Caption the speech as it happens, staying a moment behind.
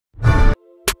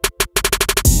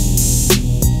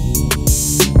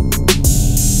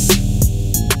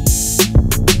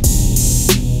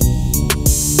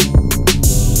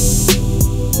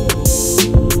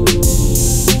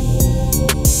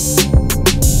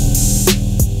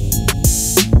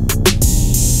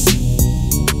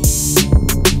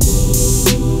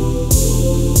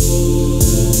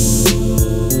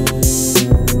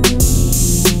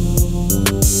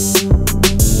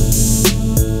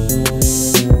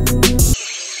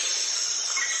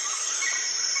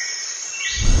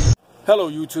Hello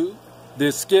YouTube,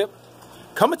 this Skip,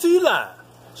 coming to you live,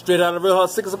 straight out of Real Hard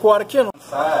Cichlids Aquatic Kennel. It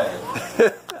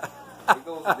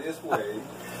goes this way.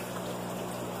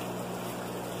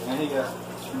 And he got...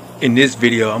 In this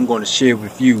video, I'm going to share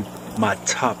with you my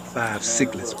top 5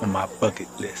 cichlids on my bucket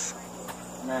list.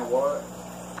 Man, what?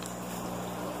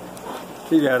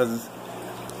 He got his...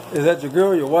 Is that your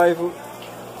girl, your wife?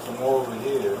 Some more over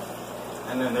here.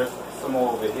 And then there's some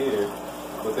more over here.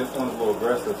 But this one's a little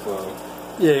aggressive, so...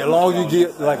 Yeah, as long as you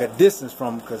get like a distance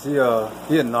from him, because he'll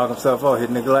knock himself out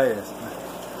hitting the glass.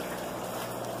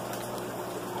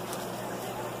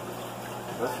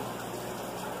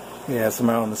 Yeah,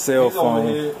 somebody on the cell phone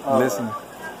listening.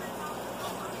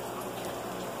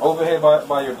 Over here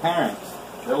by your parents.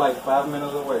 They're like 5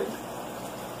 minutes away.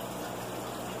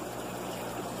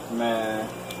 Man.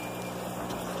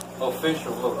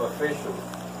 Official, look, official.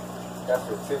 Got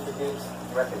certificates,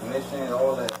 recognition,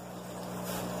 all that.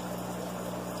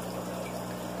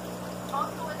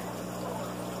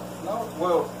 No,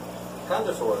 well, kind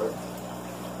of, sort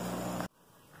of.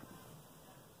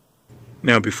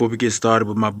 Now, before we get started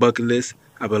with my bucket list,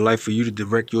 I would like for you to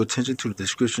direct your attention to the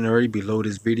description area below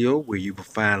this video, where you will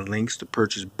find links to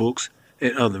purchase books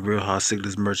and other Real Hard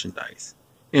Cichlids merchandise.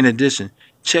 In addition,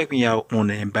 check me out on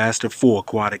the Ambassador for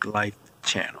Aquatic Life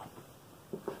channel.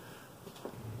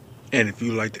 And if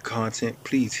you like the content,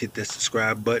 please hit that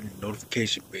subscribe button and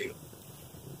notification bell.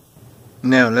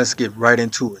 Now let's get right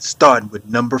into it, starting with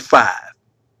number 5.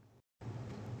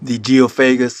 The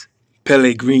Geophagus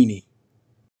Pellegrini,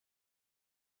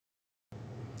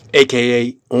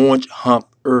 aka Orange Hump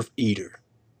Eartheater.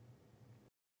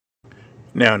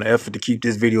 Now, in the effort to keep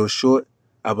this video short,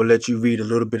 I will let you read a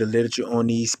little bit of literature on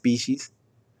these species,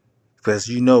 because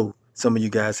you know some of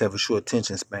you guys have a short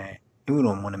attention span, and we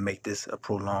don't want to make this a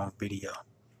prolonged video.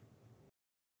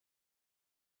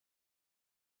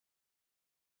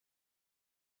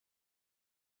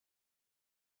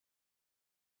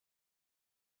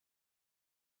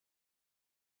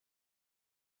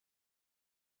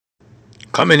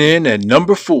 Coming in at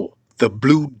number 4, the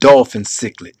blue dolphin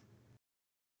cichlid.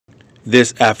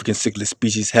 This African cichlid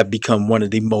species have become one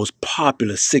of the most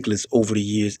popular cichlids over the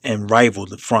years and rival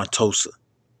the frontosa.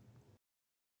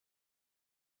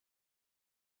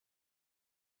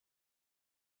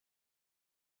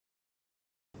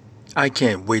 I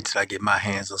can't wait till I get my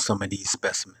hands on some of these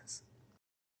specimens.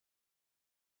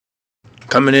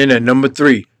 Coming in at number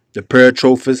 3, the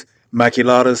Paretroplus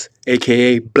Maculatus,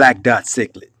 aka black dot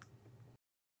cichlid.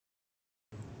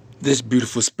 This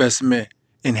beautiful specimen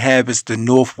inhabits the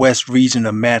northwest region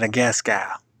of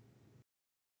Madagascar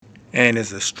and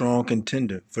is a strong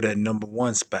contender for that number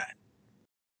 1 spot.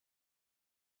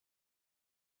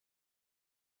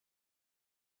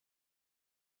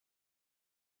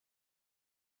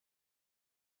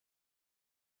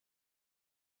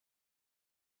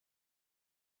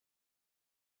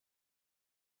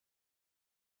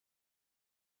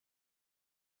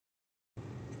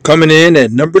 Coming in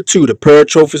at number 2, the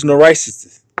Paretroplus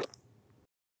Nourissati,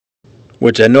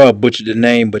 which I know I butchered the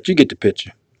name, but you get the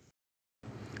picture.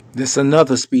 This is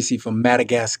another species from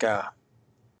Madagascar.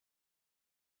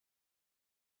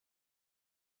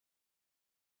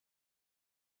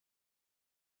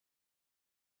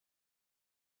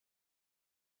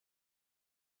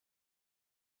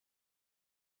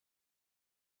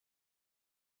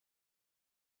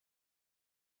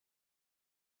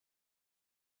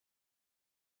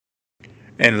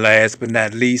 And last but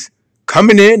not least,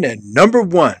 coming in at number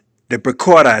 1, the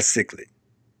Bocourti cichlid.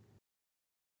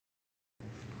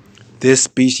 This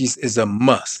species is a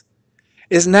must.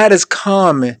 It's not as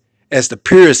common as the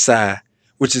Paretroplus,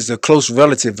 which is a close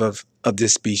relative of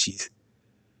this species,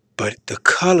 but the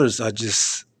colors are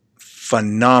just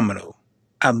phenomenal.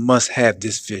 I must have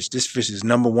this fish. This fish is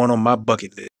number 1 on my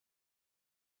bucket list.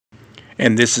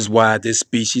 And this is why this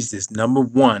species is number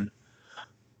 1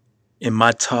 in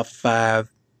my top 5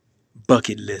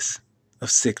 bucket list of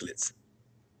cichlids.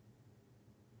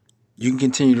 You can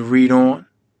continue to read on.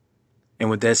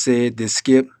 And with that said, this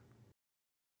Skip.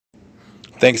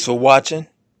 Thanks for watching.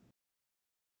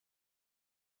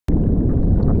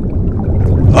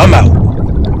 I'm out.